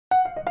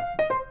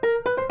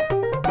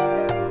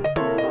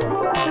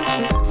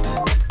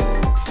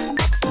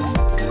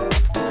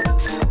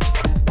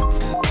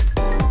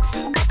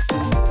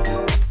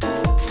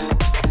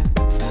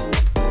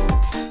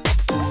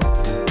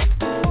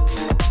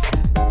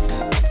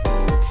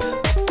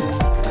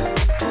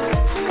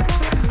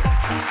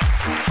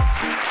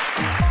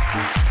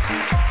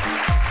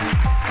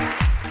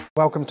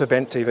Welcome to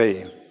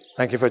BTV.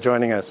 Thank you for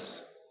joining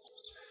us.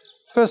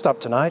 First up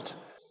tonight,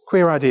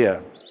 Queer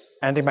Idea.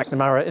 Andy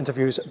McNamara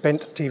interviews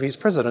BTV's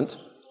president,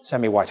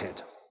 Sammi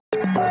Whitehead.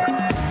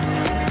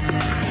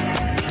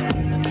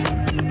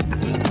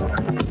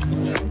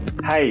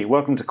 Hey,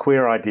 welcome to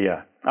Queer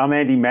Idea. I'm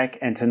Andy Mack,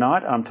 and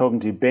tonight I'm talking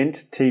to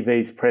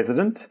BTV's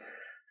president,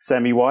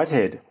 Sammi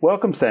Whitehead.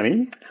 Welcome,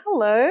 Sammi.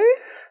 Hello.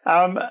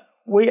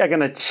 We are going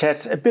to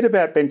chat a bit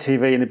about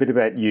BTV and a bit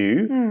about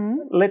you.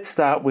 Let's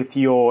start with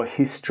your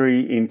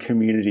history in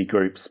community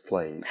groups,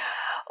 please.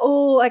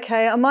 Oh,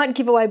 okay. I might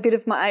give away a bit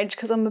of my age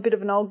because I'm a bit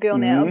of an old girl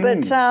now.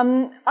 But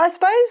I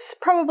suppose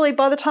probably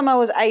by the time I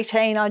was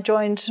 18, I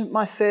joined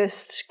my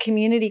first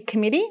community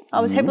committee.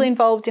 I was heavily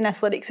involved in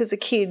athletics as a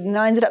kid, and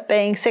I ended up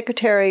being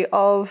secretary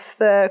of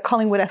the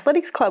Collingwood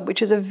Athletics Club,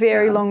 which is a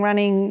very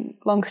long-running,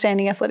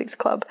 long-standing athletics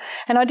club.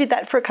 And I did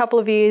that for a couple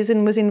of years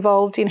and was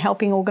involved in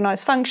helping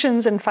organise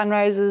functions and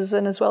fundraisers,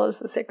 and as well as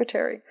the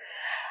secretary.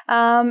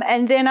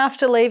 And then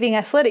after leaving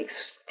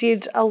athletics,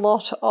 did a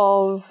lot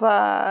of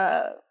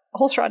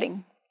horse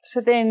riding. So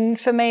then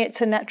for me,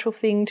 it's a natural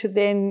thing to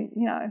then,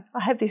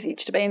 I have this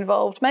itch to be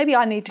involved. Maybe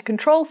I need to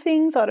control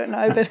things, I don't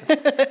know.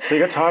 But So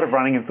you got tired of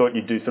running and thought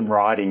you'd do some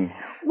riding?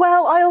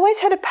 Well, I always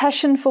had a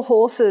passion for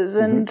horses,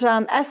 and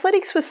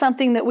athletics was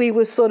something that we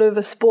were sort of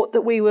a sport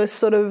that we were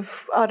sort of,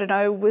 I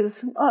don't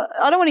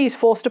want to use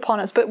forced upon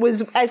us, but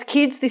was as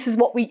kids, this is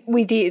what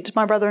we did.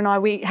 My brother and I,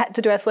 we had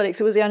to do athletics.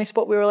 It was the only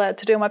sport we were allowed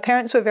to do. My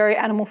parents were very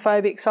animal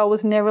phobic, so I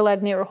was never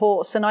allowed near a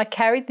horse, and I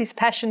carried this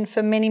passion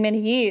for many, many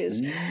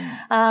years.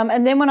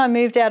 And then when I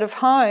moved out of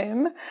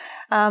home,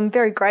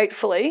 very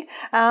gratefully,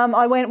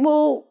 I went,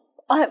 well,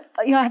 I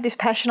have this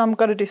passion, I've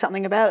got to do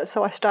something about it.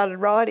 So I started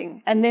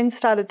riding, and then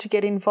started to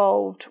get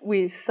involved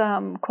with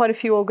quite a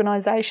few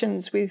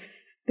organisations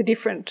with the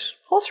different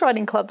horse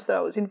riding clubs that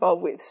I was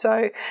involved with.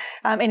 So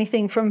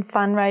anything from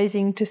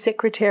fundraising to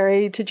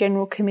secretary to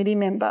general committee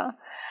member.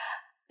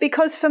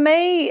 Because for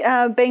me,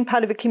 being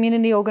part of a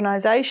community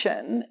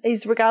organisation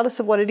is, regardless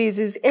of what it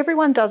is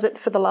everyone does it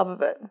for the love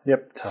of it.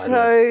 Yep,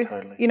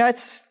 totally. So,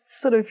 it's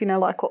sort of,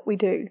 like what we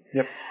do.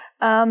 Yep.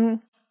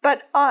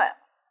 But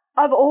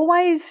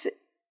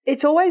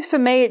it's always for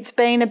me, it's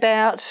been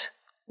about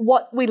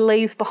what we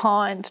leave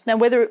behind. Now,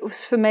 whether it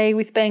was for me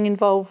with being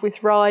involved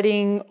with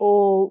riding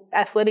or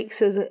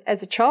athletics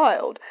as a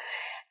child,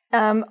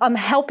 I'm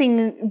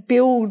helping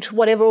build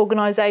whatever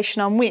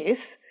organisation I'm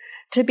with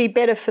to be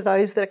better for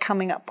those that are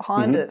coming up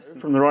behind us.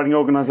 From the riding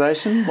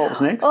organisation, what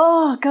was next?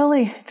 Oh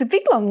golly, it's a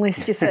big long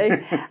list, you see.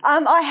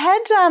 I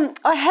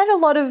had a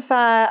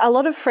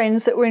lot of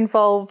friends that were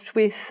involved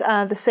with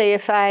the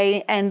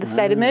CFA and the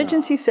State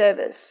Emergency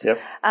Service. Yep.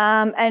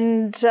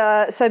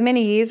 So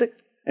many years ago.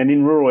 And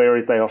in rural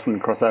areas, they often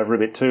cross over a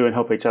bit too and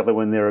help each other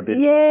when they're a bit.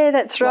 Yeah,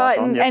 that's right.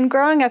 On, and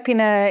growing up in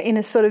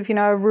a sort of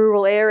a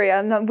rural area,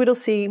 and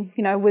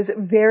Whittlesea was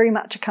very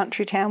much a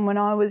country town when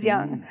I was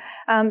young.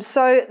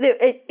 So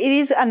it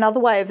is another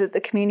way that the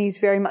community is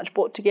very much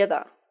brought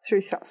together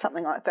through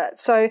something like that.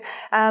 So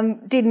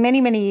did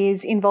many, many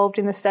years involved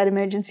in the State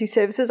Emergency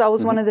Services. I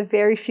was one of the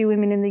very few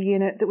women in the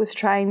unit that was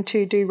trained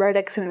to do road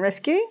accident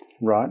rescue.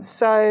 Right.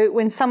 So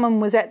when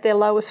someone was at their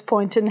lowest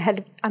point and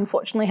had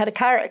unfortunately had a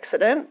car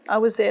accident, I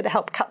was there to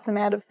help cut them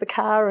out of the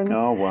car and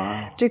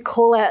do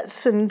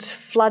call-outs and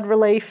flood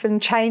relief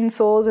and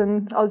chainsaws,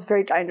 and I was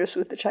very dangerous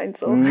with the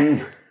chainsaw.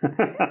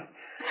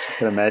 I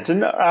can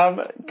imagine.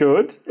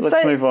 Good.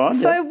 Let's move on.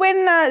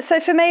 So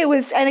for me it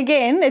was, and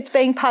again, it's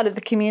being part of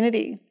the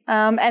community,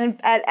 and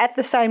at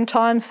the same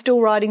time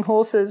still riding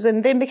horses,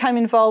 and then became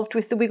involved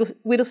with the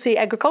Whittlesea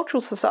Agricultural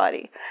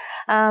Society,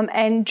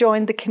 and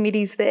joined the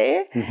committees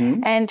there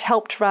and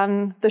helped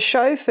run the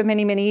show for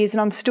many, many years,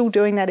 and I'm still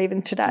doing that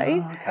even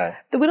today. Oh, okay.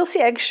 The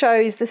Whittlesea Ag Show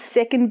is the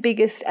second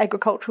biggest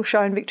agricultural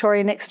show in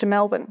Victoria, next to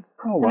Melbourne.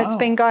 Oh, wow. And it's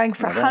been going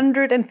for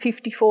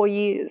 154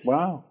 years.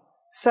 Wow.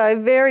 So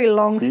very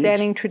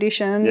long-standing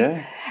tradition.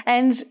 Yeah.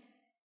 And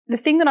the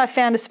thing that I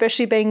found,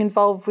 especially being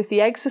involved with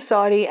the Ag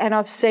Society, and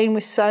I've seen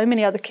with so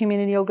many other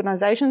community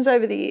organisations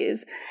over the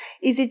years,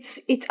 is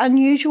it's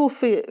unusual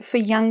for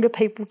younger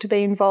people to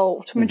be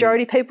involved.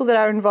 Majority of people that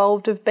are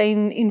involved have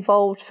been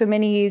involved for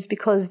many years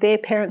because their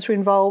parents were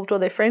involved or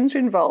their friends were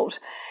involved.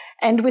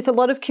 And with a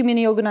lot of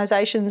community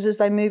organisations, as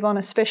they move on,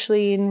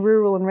 especially in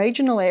rural and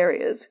regional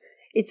areas,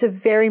 it's a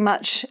very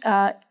much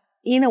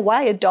in a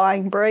way, a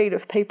dying breed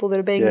of people that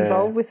are being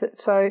involved with it.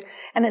 So,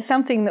 and it's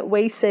something that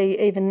we see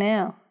even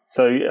now.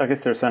 So I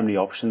guess there are so many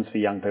options for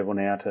young people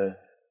now to,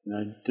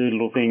 do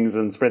little things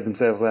and spread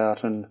themselves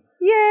out and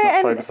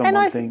not focus on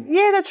one thing.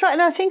 Yeah, that's right.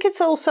 And I think it's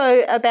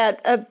also about,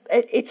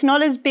 it's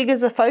not as big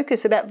as a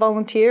focus about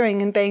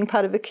volunteering and being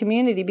part of a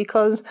community,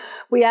 because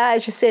we are,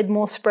 as you said,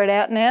 more spread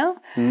out now.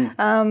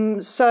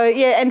 So,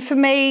 yeah, and for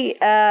me,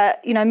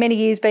 many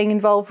years being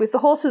involved with the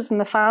horses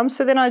and the farms,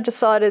 so then I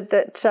decided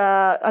that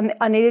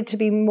I needed to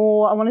be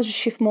more, I wanted to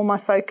shift more my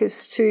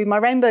focus to my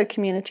rainbow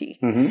community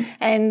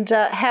and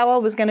how I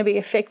was going to be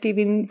effective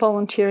in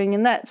volunteering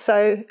in that.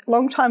 So,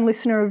 long-time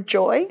listener of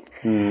Joy,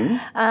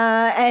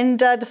 and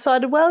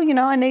decided, well,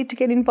 I need to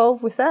get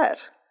involved with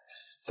that.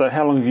 So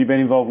how long have you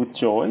been involved with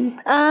Joy? Been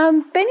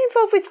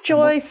involved with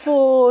Joy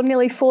for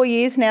nearly 4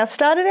 years now.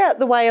 Started out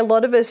the way a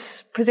lot of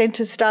us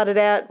presenters started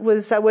out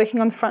was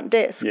working on the front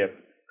desk. Yep.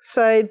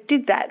 So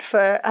did that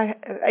for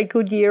a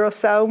good year or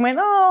so and went,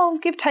 I'll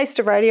give Taste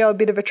of Radio a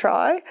bit of a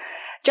try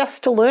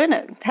just to learn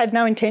it. Had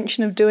no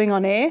intention of doing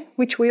on air,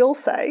 which we all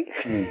say,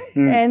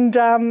 and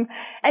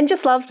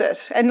just loved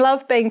it and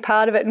loved being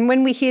part of it. And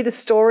when we hear the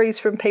stories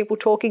from people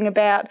talking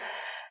about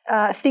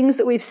things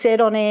that we've said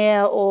on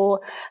air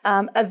or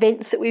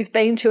events that we've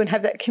been to and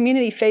have that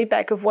community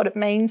feedback of what it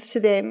means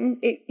to them,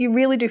 you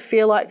really do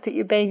feel like that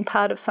you're being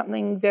part of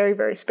something very,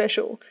 very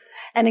special.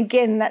 And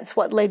again, that's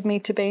what led me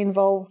to be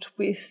involved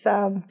with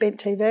Bent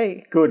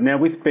TV. Good. Now,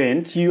 with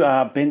Bent, you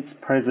are Bent's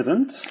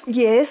president.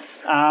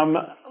 Yes.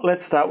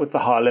 Let's start with the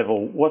high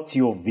level. What's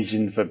your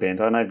vision for Bent?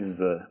 I know this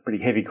is a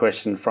pretty heavy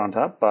question front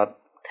up, but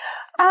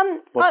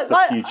what's the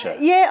future?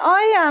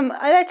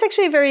 That's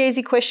actually a very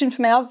easy question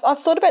for me. I've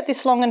thought about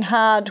this long and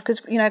hard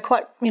because,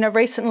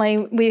 recently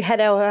we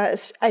had our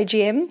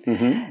AGM.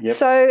 Mm-hmm, yep.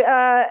 So,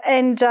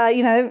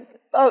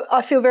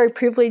 I feel very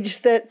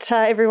privileged that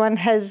everyone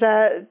has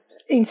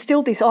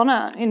instilled this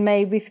honour in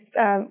me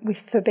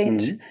for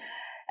Bent. Mm-hmm.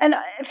 And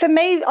for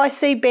me, I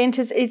see Bent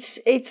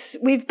as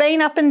we've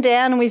been up and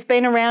down and we've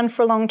been around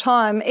for a long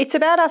time. It's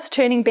about us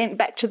turning Bent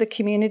back to the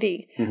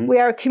community. Mm-hmm. We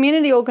are a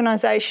community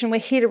organisation. We're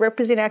here to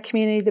represent our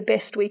community the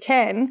best we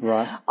can.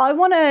 Right. I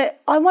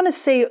want to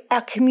see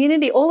our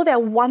community, all of our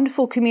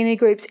wonderful community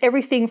groups,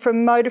 everything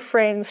from Motor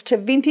Friends to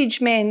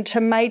Vintage Men to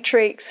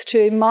Matrix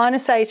to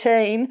Minus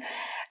 18,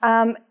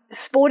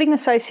 sporting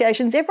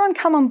associations, everyone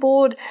come on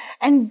board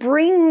and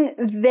bring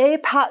their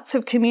parts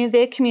of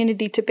their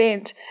community to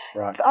Bent.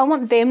 Right. I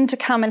want them to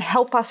come and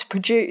help us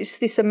produce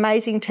this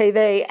amazing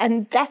TV,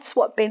 and that's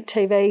what Bent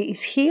TV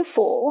is here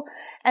for,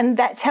 and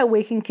that's how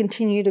we can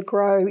continue to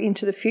grow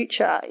into the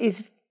future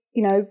is,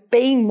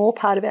 being more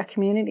part of our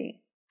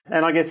community.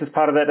 And I guess as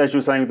part of that, as you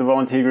were saying with the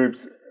volunteer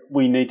groups,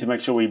 we need to make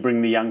sure we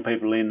bring the young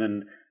people in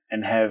and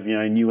have,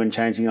 new and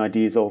changing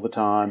ideas all the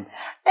time.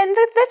 And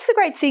that's the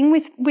great thing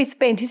with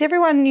Bent is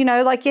everyone,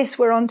 yes,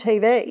 we're on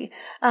TV,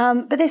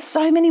 but there's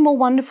so many more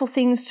wonderful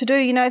things to do.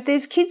 If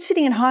there's kids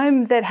sitting at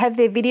home that have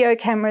their video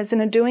cameras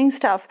and are doing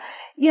stuff,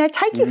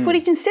 take your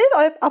footage, instead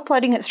of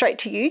uploading it straight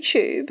to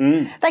YouTube,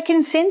 they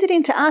can send it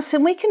in to us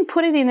and we can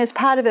put it in as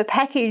part of a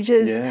package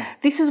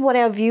this is what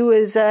our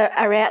viewers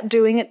are out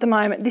doing at the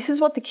moment. This is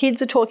what the kids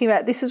are talking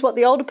about. This is what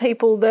the older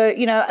people,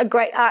 a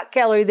great art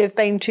gallery they've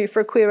been to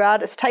for a queer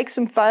artist, take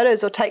some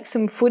photos or take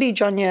some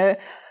footage on your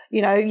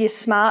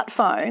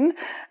smartphone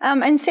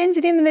and sends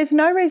it in, and there's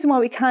no reason why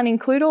we can't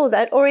include all of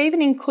that or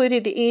even include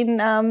it in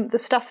the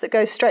stuff that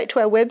goes straight to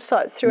our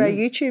website through our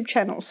YouTube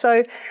channel.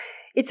 So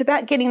it's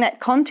about getting that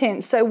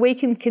content so we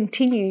can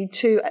continue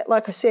to,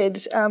 like I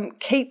said,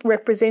 keep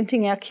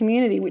representing our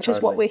community, which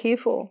is what we're here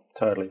for.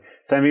 Totally.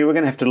 Sammi, we're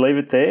going to have to leave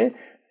it there.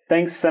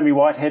 Thanks, Sammi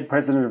Whitehead,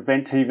 President of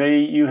Bent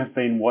TV. You have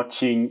been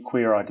watching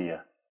Queer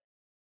Idea.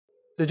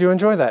 Did you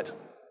enjoy that?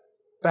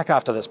 Back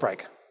after this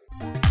break.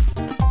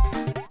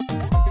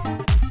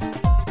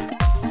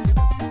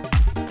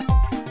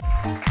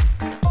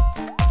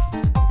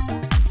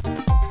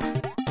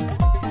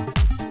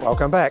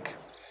 Welcome back.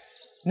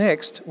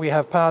 Next, we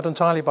have Powered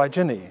Entirely by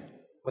Ginni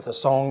with a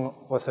song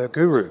with her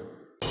guru.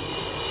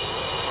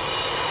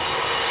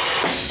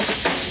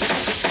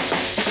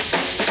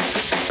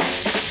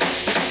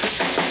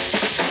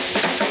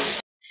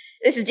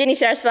 This is Ginni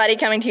Saraswati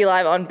coming to you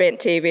live on Bent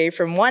TV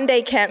from One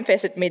Day Camp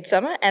Fest at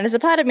Midsumma. And as a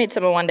part of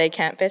Midsumma One Day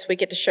Camp Fest, we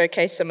get to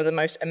showcase some of the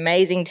most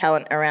amazing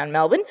talent around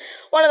Melbourne.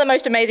 One of the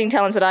most amazing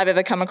talents that I've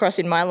ever come across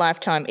in my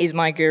lifetime is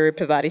my guru,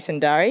 Parvati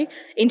Sundari.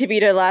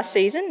 Interviewed her last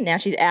season. Now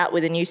she's out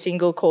with a new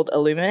single called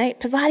Illuminate.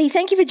 Parvati,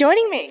 thank you for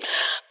joining me.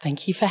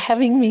 Thank you for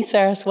having me,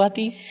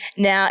 Saraswati.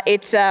 Now,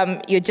 it's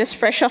you're just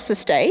fresh off the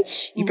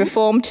stage. You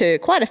performed to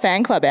quite a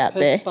fan club out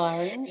there.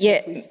 Perspiring, yeah,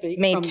 as we speak,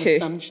 me from too. The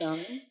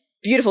sunshine.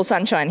 Beautiful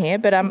sunshine here,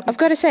 but I've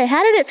got to say,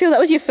 how did it feel? That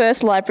was your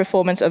first live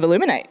performance of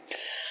Illuminate.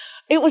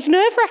 It was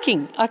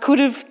nerve-wracking. I could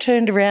have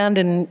turned around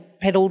and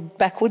pedalled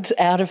backwards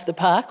out of the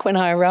park when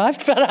I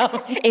arrived,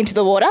 but into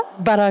the water.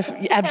 But I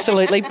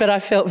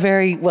felt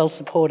very well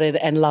supported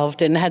and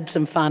loved, and had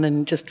some fun,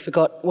 and just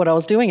forgot what I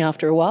was doing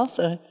after a while.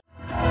 So.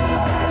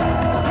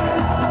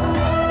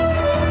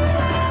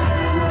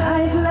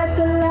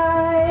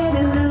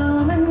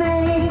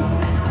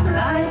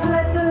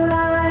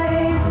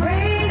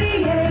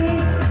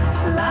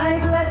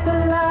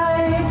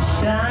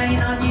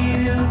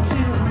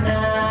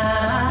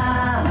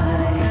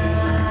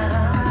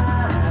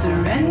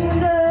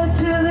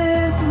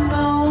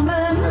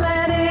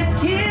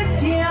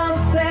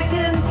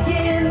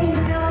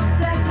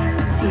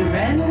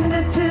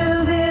 Surrender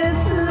to this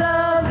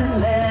love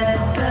and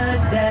let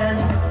the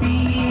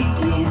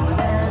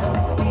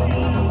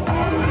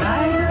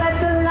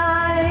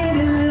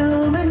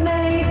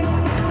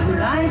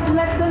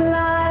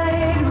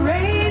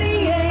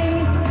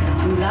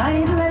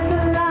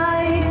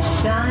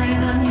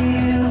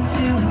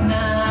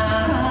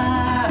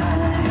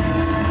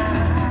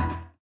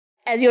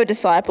As your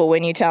disciple,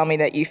 when you tell me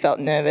that you felt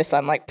nervous,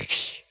 I'm like,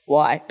 psh,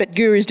 why? But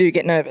gurus do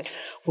get nervous.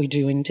 We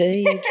do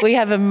indeed. We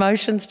have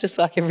emotions just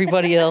like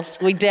everybody else.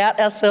 We doubt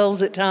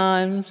ourselves at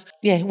times.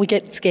 Yeah, we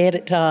get scared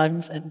at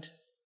times, and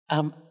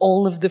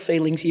all of the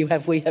feelings you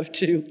have, we have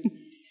too.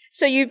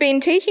 So you've been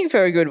teaching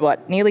for a good,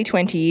 nearly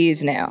 20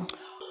 years now?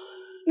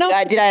 No.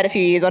 Did I add a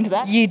few years onto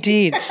that? You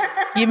did.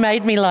 You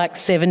made me like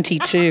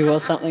 72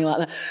 or something like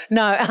that.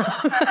 No.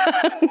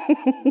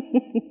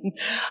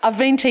 I've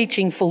been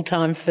teaching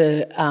full-time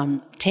for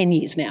 10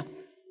 years now.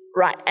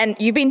 Right. And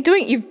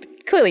you've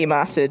clearly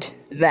mastered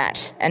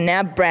that, and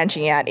now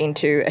branching out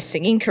into a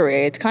singing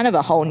career, it's kind of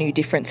a whole new,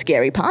 different,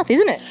 scary path,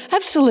 isn't it?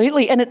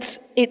 Absolutely. And it's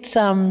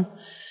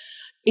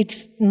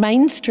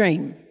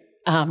mainstream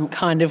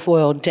kind of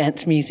world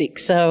dance music.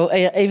 So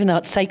even though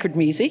it's sacred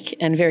music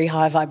and very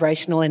high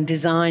vibrational and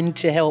designed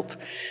to help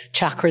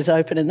chakras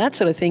open and that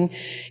sort of thing,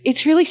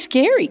 it's really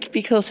scary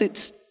because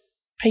it's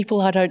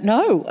people I don't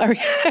know are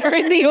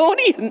in the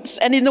audience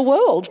and in the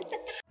world.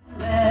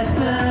 Let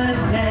the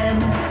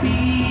dance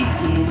begin,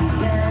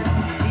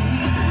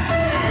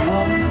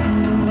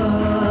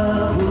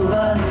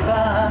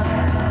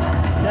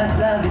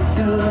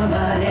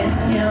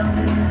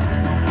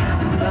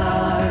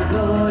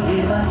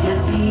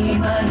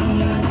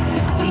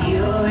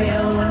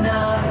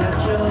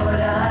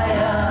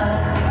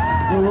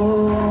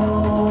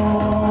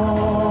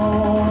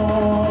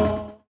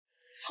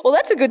 Well,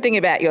 that's a good thing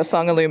about your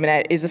song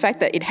Illuminate is the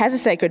fact that it has a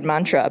sacred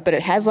mantra, but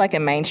it has like a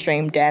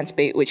mainstream dance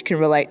beat which can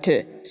relate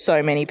to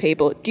so many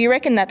people. Do you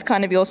reckon that's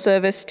kind of your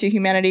service to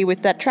humanity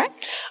with that track?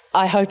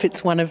 I hope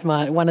it's one of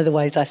the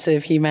ways I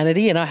serve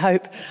humanity, and I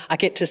hope I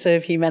get to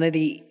serve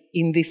humanity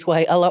in this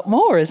way a lot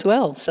more as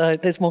well. So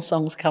there's more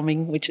songs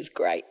coming, which is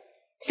great.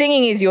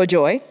 Singing is your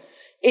joy.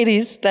 It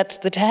is. That's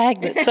the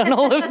tag that's on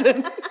all of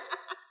them.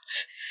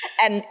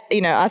 And,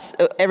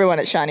 everyone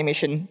at Shanti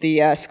Mission,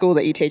 the school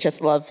that you teach us,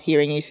 love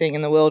hearing you sing,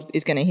 and the world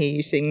is going to hear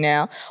you sing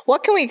now.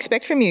 What can we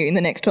expect from you in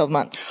the next 12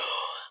 months?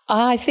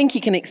 I think you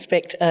can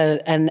expect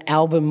an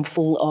album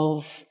full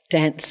of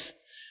dance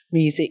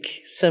music,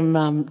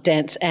 some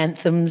dance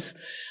anthems,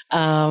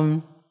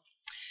 and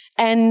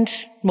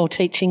more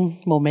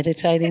teaching, more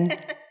meditating,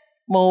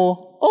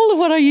 more all of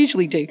what I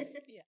usually do.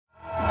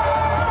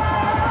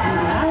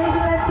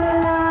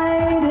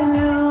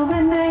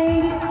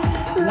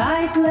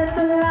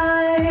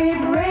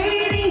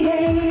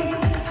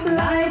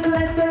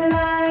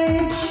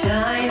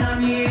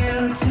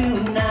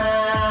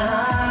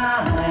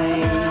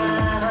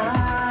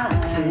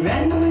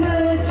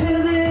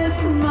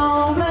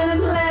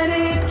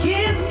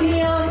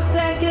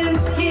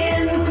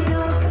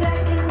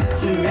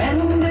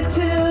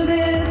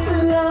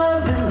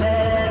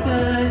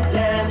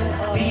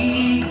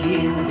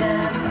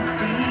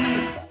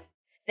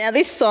 Now,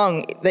 this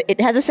song,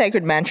 it has a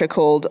sacred mantra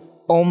called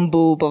Om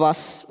Bhu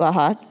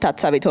Bhavasvaha Tat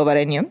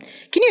Savitovarenyam.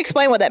 Can you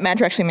explain what that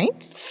mantra actually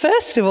means?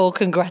 First of all,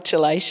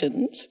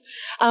 congratulations.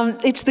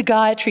 It's the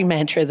Gayatri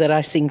mantra that I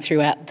sing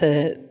throughout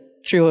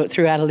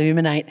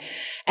Illuminate,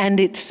 and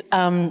it's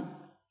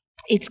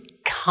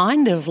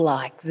kind of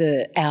like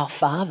our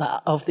Father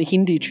of the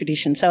Hindu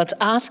tradition. So it's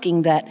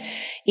asking that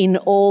in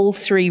all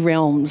three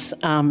realms.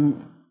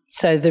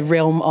 So the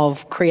realm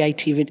of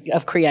creativity,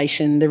 of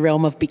creation, the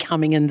realm of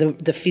becoming, and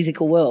the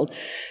physical world,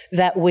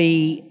 that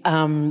we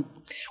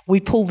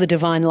pull the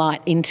divine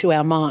light into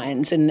our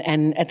minds, and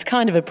it's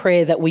kind of a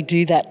prayer that we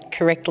do that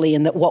correctly,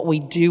 and that what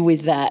we do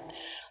with that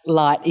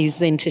light is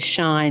then to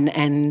shine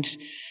and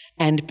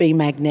be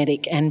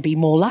magnetic and be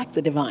more like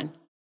the divine.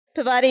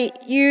 Parvati,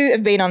 you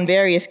have been on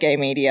various gay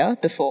media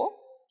before.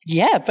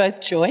 Yeah, both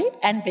Joy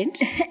and Bent.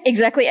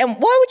 Exactly. And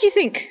why would you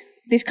think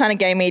this kind of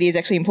gay media is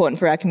actually important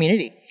for our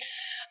community?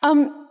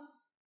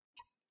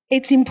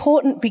 It's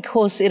important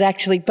because it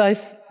actually,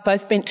 both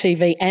Bent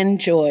TV and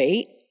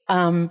Joy,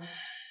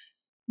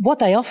 what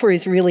they offer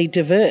is really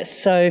diverse.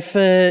 So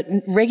for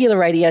regular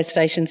radio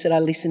stations that I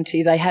listen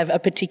to, they have a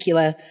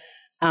particular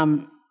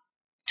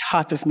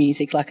type of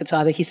music, like it's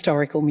either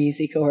historical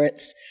music or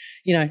it's,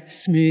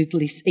 smooth,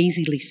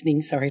 easy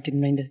listening. Sorry, I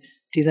didn't mean to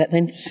do that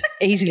then.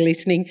 Easy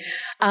listening.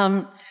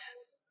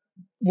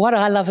 What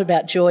I love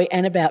about Joy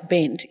and about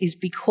Bent is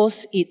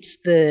because it's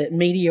the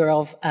media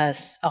of a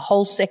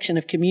whole section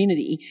of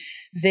community,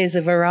 there's a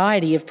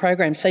variety of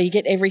programs. So you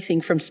get everything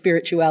from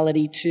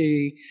spirituality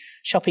to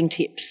shopping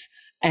tips.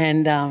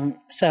 And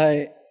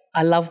so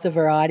I love the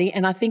variety,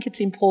 and I think it's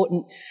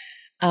important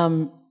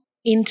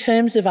in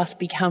terms of us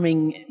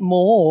becoming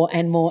more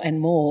and more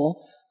and more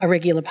a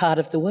regular part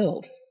of the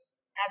world.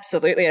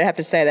 Absolutely. I have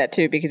to say that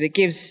too, because it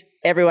gives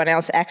everyone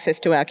else access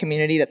to our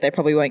community that they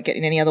probably won't get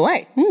in any other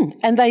way.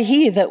 And they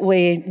hear that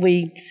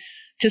we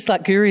just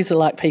like gurus are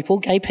like people,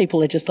 gay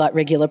people are just like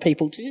regular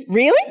people too.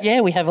 Really?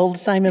 Yeah, we have all the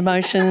same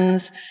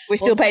emotions. We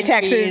still pay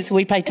taxes. Fears.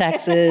 We pay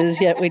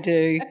taxes. Yeah, we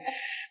do.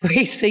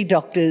 We see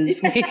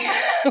doctors.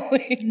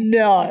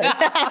 No.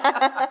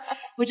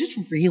 We're just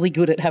really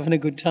good at having a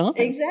good time.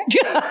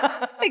 Exactly.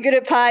 We're good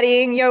at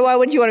partying. Why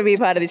wouldn't you want to be a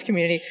part of this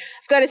community?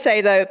 I've got to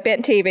say, though,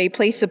 Bent TV,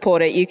 please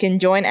support it. You can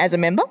join as a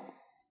member.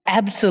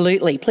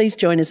 Absolutely. Please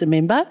join as a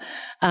member.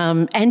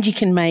 And you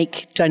can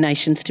make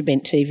donations to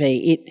Bent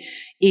TV.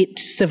 It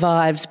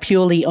survives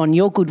purely on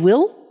your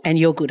goodwill and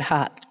your good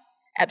heart.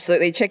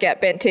 Absolutely. Check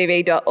out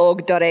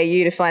benttv.org.au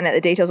to find out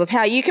the details of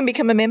how you can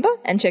become a member,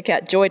 and check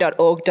out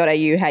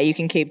joy.org.au how you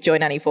can keep Joy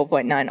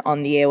 94.9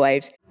 on the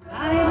airwaves.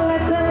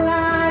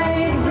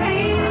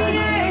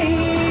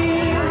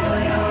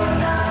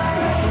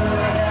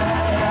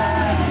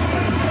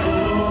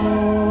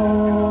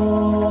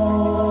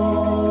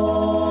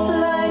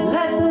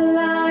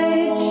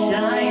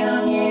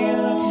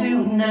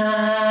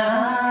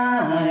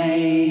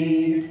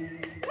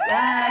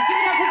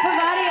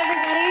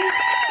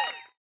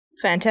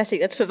 Fantastic.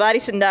 That's Parvati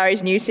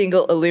Sundari's new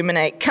single,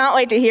 Illuminate. Can't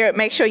wait to hear it.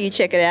 Make sure you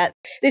check it out.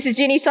 This is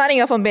Ginni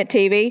signing off on Bent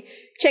TV.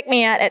 Check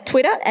me out at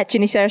Twitter at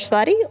Ginni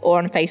Sarasvati or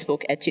on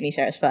Facebook at Ginni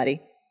Sarasvati.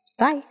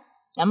 Bye.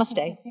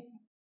 Namaste.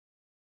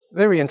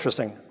 Very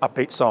interesting,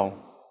 upbeat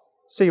song.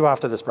 See you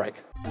after this break.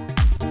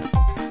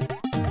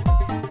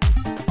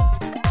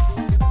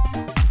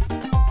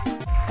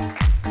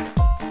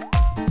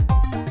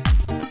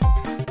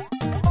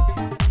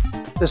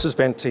 This is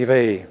Bent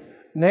TV.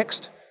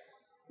 Next,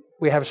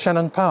 we have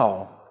Shannon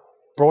Powell,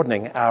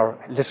 broadening our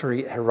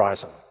literary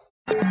horizon.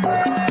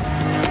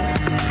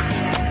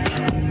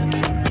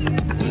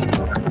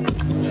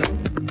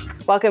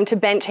 Welcome to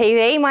Bent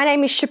TV. My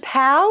name is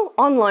Chappelle,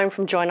 on loan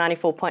from Joy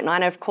 94.9.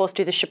 I, of course,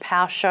 do the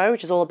Chappelle Show,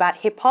 which is all about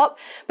hip-hop.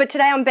 But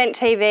today on Bent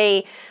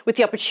TV, with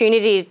the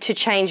opportunity to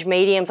change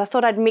mediums, I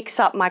thought I'd mix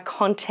up my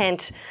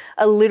content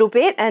a little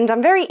bit. And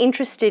I'm very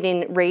interested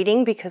in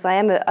reading because I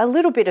am a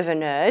little bit of a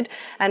nerd.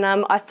 And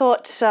I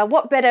thought,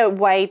 what better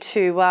way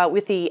to,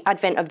 with the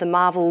advent of the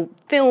Marvel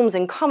films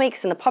and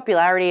comics and the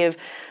popularity of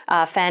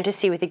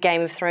fantasy with the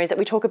Game of Thrones, that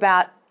we talk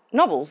about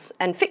novels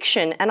and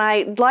fiction, and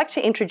I'd like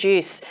to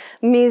introduce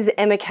Ms.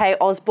 Emma K.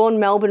 Osborne,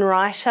 Melbourne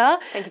writer,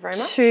 Thank you very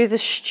much. to the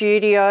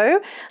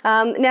studio.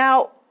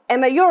 Now,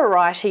 Emma, you're a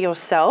writer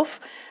yourself.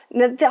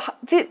 Now,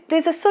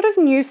 there's a sort of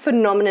new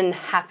phenomenon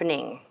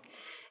happening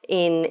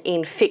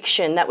in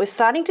fiction that we're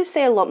starting to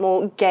see a lot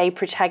more gay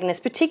protagonists,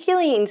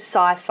 particularly in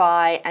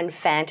sci-fi and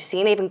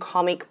fantasy and even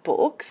comic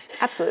books.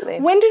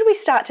 Absolutely. When did we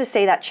start to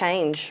see that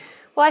change?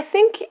 Well, I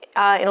think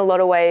in a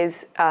lot of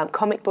ways,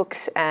 comic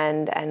books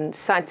and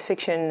science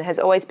fiction has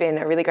always been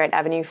a really great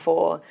avenue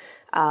for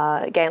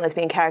gay and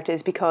lesbian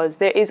characters, because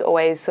there is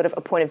always sort of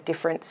a point of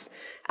difference,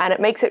 and it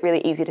makes it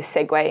really easy to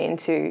segue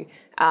into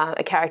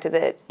a character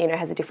that, you know,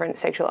 has a different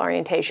sexual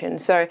orientation.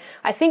 So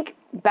I think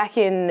back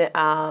in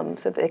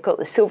sort of, they call it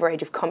the Silver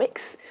Age of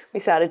comics, we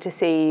started to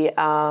see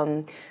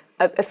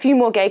a few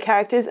more gay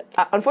characters.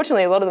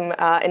 Unfortunately, a lot of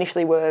them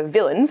initially were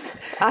villains.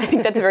 I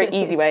think that's a very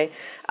easy way,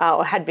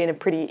 or had been a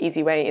pretty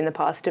easy way in the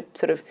past to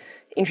sort of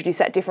introduce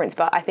that difference.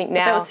 But I think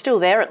now... They were still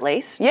there at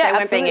least. Yeah, they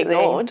weren't absolutely. being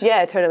ignored.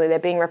 Yeah, totally. They're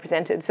being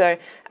represented. So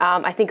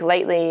I think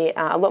lately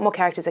a lot more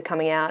characters are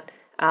coming out.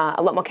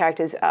 A lot more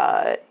characters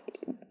are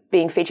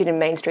being featured in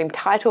mainstream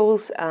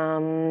titles.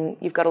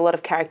 You've got a lot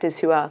of characters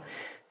who are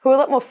a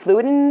lot more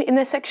fluid in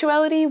their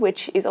sexuality,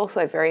 which is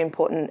also very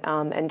important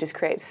and just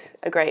creates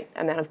a great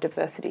amount of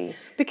diversity.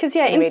 Because,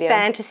 yeah, in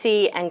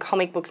fantasy and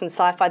comic books and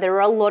sci-fi, there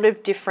are a lot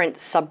of different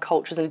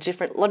subcultures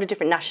and a lot of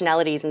different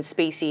nationalities and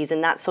species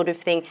and that sort of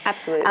thing.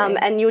 Absolutely.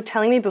 And you were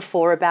telling me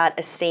before about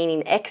a scene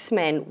in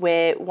X-Men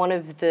where one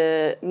of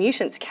the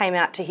mutants came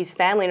out to his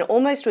family, and it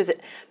almost was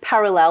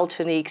parallel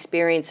to the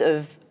experience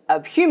of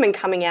a human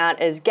coming out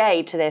as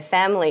gay to their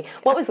family.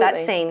 What was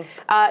that scene?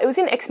 It was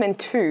in X-Men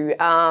 2,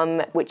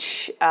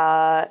 which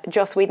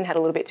Joss Whedon had a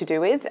little bit to do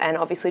with, and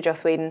obviously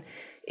Joss Whedon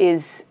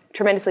is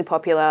tremendously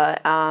popular,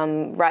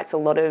 writes a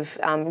lot of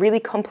really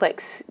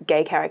complex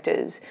gay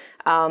characters,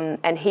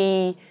 and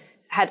he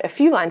had a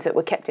few lines that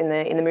were kept in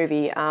the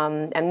movie,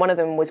 and one of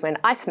them was when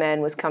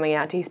Iceman was coming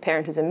out to his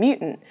parent as a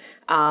mutant,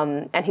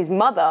 and his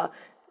mother,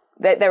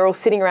 they were all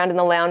sitting around in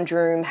the lounge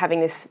room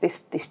having this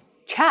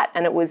chat,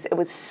 and it was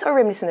so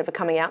reminiscent of a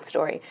coming out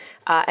story.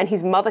 And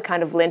his mother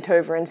kind of leant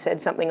over and said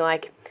something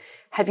like,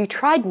 "Have you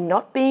tried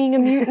not being a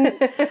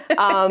mutant?"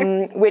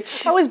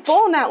 Which I was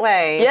born that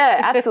way. Yeah,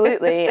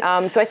 absolutely.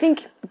 So I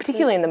think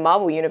particularly in the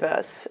Marvel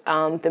universe,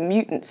 the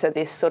mutants are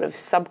this sort of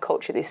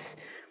subculture.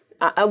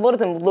 A lot of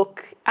them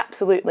look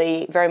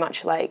absolutely very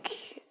much like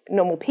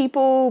normal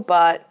people,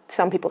 but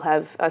some of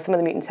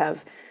the mutants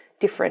have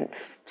different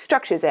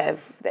structures. They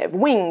have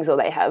wings, or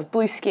they have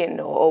blue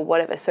skin, or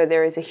whatever. So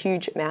there is a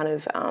huge amount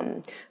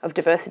of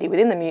diversity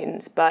within the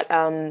mutants. But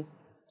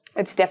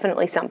it's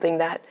definitely something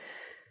that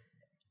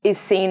is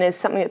seen as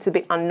something that's a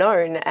bit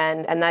unknown,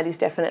 and that is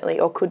definitely,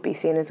 or could be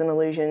seen as an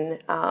allusion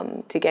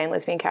to gay and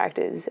lesbian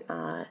characters.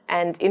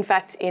 And in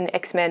fact, in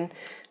X-Men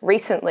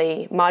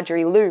recently,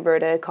 Marjorie Liu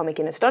wrote a comic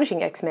in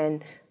Astonishing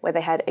X-Men where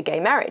they had a gay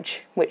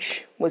marriage,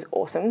 which was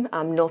awesome.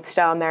 North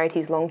Star married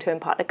his long-term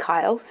partner,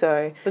 Kyle,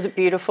 so... Was it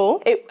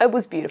beautiful? It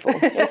was beautiful.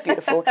 It was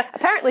beautiful.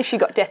 Apparently she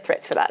got death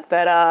threats for that,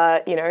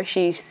 but, you know,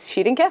 she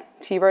didn't care.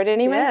 She wrote it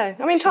anyway. Yeah,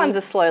 I mean, times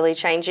are slowly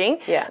changing.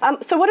 Yeah.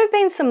 So what have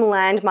been some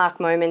landmark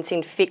moments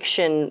in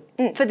fiction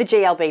for the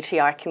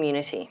GLBTI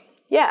community?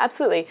 Yeah,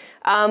 absolutely.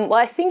 Well,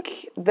 I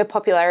think the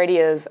popularity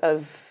of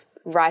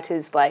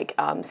writers like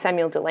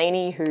Samuel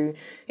Delany, who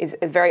is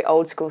a very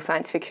old school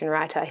science fiction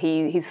writer.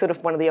 He's sort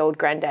of one of the old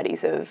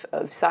granddaddies of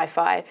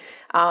sci-fi.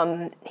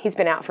 He's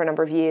been out for a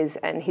number of years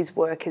and his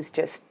work has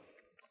just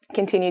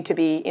continued to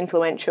be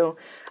influential.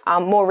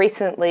 More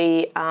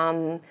recently,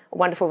 a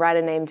wonderful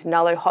writer named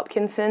Nalo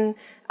Hopkinson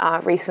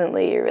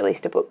recently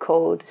released a book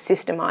called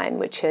Sister Mine,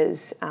 which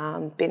has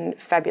been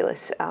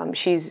fabulous.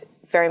 She's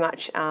very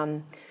much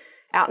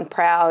out and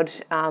proud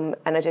and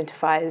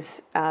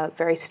identifies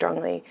very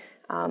strongly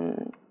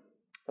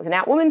as an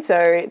out woman,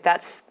 so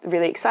that's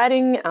really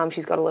exciting.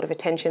 She's got a lot of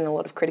attention, a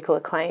lot of critical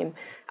acclaim.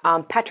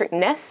 Patrick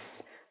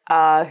Ness,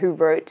 who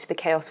wrote the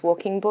Chaos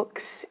Walking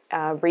books,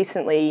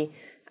 recently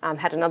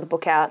had another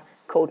book out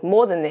called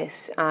More Than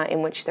This,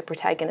 in which the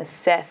protagonist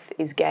Seth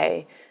is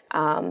gay.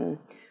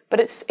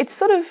 But it's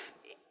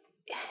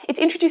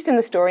introduced in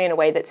the story in a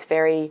way that's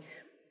very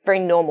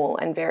normal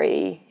and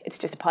it's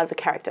just a part of the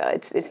character.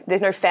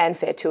 There's no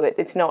fanfare to it.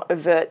 It's not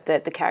overt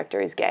that the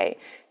character is gay,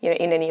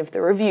 in any of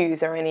the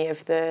reviews or any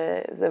of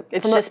the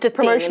just a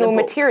promotional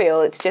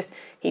material. It's just,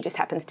 he just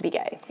happens to be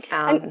gay.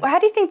 And how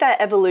do you think that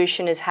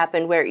evolution has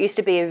happened, where it used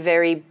to be a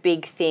very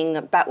big thing,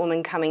 that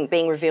Batwoman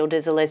being revealed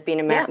as a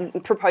lesbian,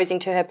 proposing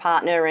to her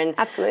partner, and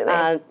absolutely,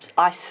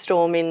 Ice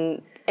Storm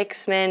in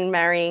X-Men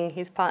marrying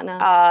his partner?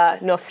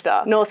 North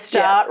Star.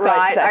 Yeah,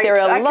 right. There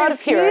are a lot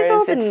of heroes.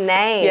 All the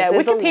names. Yeah,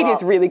 Wikipedia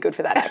is really good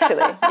for that,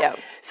 actually. Yeah.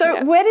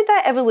 So where did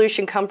that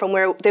evolution come from,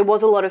 where there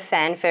was a lot of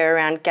fanfare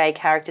around gay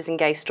characters and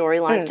gay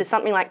storylines, to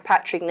something like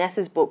Patrick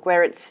Ness's book,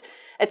 where it's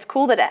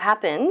cool that it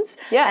happens,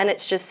 and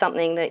it's just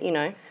something that,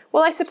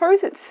 Well, I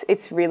suppose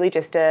it's really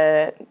just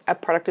a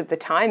product of the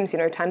times.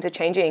 Times are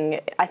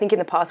changing. I think in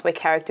the past, where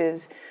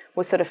characters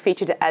were sort of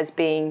featured as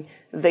being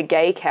the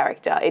gay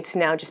character, it's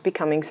now just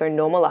becoming so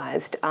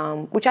normalised,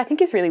 which I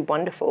think is really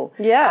wonderful.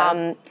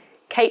 Yeah.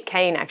 Kate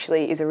Kane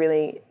actually is a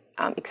really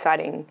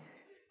exciting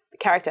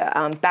character,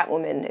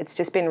 Batwoman. It's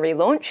just been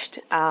relaunched.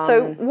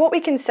 So what we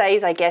can say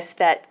is, I guess,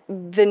 that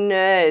the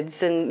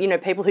nerds and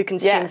people who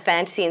consume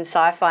fantasy and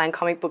sci-fi and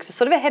comic books are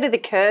sort of ahead of the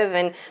curve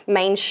and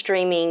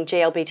mainstreaming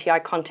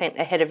GLBTI content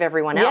ahead of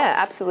everyone else. Yeah,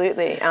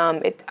 absolutely.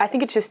 I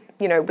think it's just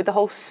with the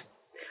whole.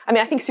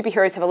 I think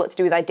superheroes have a lot to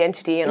do with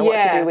identity and a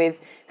lot to do with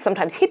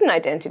sometimes hidden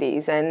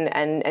identities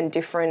and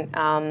different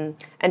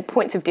and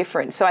points of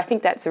difference. So I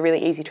think that's a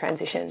really easy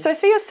transition. So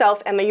for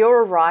yourself, Emma,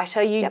 you're a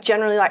writer. You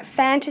generally like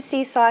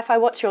fantasy, sci-fi.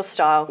 What's your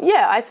style?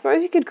 Yeah, I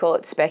suppose you could call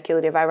it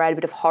speculative. I write a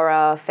bit of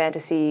horror,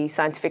 fantasy,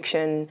 science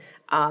fiction.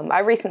 I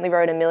recently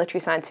wrote a military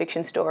science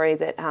fiction story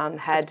that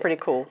had pretty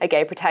cool. A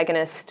gay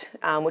protagonist,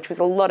 which was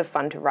a lot of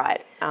fun to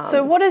write.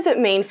 So what does it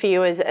mean for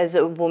you as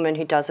a woman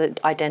who doesn't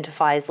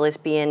identify as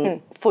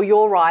lesbian, for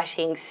your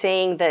writing,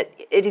 seeing that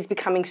it is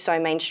becoming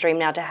so mainstream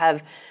now to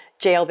have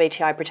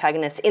GLBTI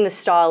protagonists in the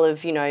style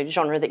of,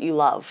 genre that you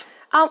love?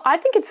 I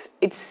think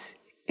it's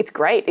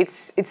great.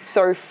 It's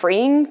so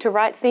freeing to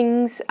write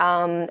things,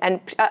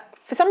 and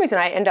for some reason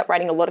I end up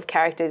writing a lot of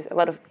characters, a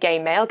lot of gay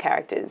male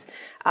characters.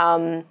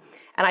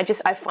 And I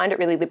find it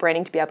really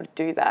liberating to be able to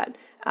do that.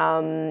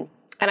 And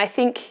I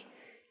think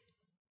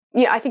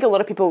a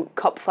lot of people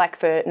cop flack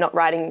for not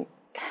writing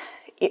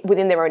it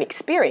within their own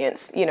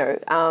experience.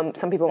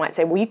 Some people might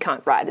say, well, you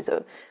can't write as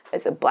a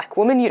black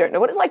woman. You don't know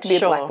what it's like to be a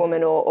black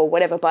woman or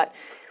whatever. But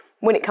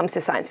when it comes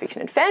to science fiction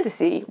and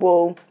fantasy,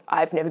 well,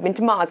 I've never been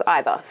to Mars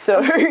either.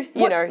 So,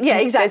 yeah,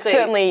 exactly. There's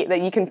certainly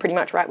that you can pretty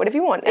much write whatever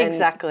you want and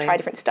exactly. try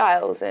different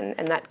styles,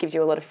 and that gives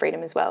you a lot of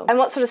freedom as well. And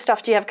what sort of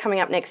stuff do you have coming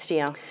up next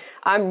year?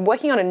 I'm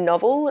working on a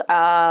novel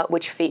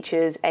which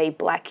features a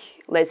black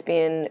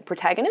lesbian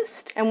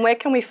protagonist. And where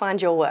can we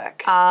find your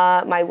work?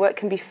 My work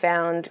can be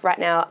found right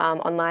now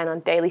online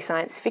on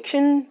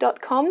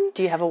dailysciencefiction.com.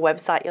 Do you have a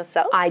website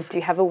yourself? I do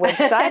have a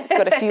website. It's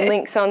got a few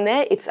links on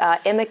there. It's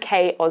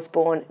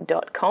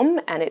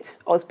emmakosborne.com, and it's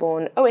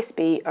Osborne,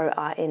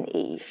 Osborne.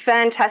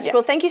 Fantastic. Yep.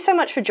 Well, thank you so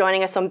much for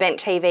joining us on Bent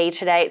TV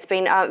today. It's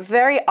been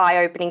very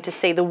eye-opening to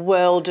see the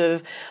world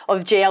of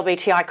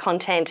GLBTI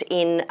content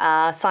in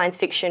science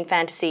fiction,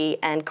 fantasy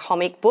and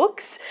comic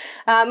books.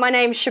 My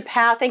name's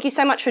Chappelle. Thank you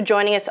so much for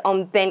joining us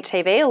on Bent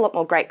TV. A lot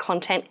more great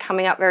content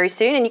coming up very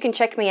soon, and you can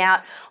check me out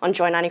on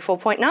Joy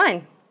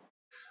 94.9.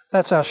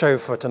 That's our show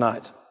for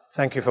tonight.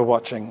 Thank you for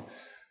watching.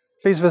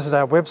 Please visit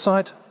our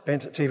website,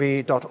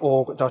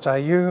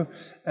 benttv.org.au,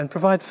 and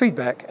provide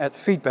feedback at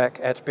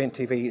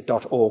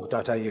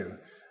feedback@benttv.org.au.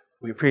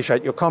 We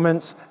appreciate your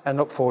comments and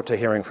look forward to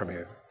hearing from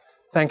you.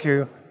 Thank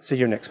you. See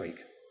you next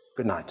week.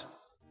 Good night.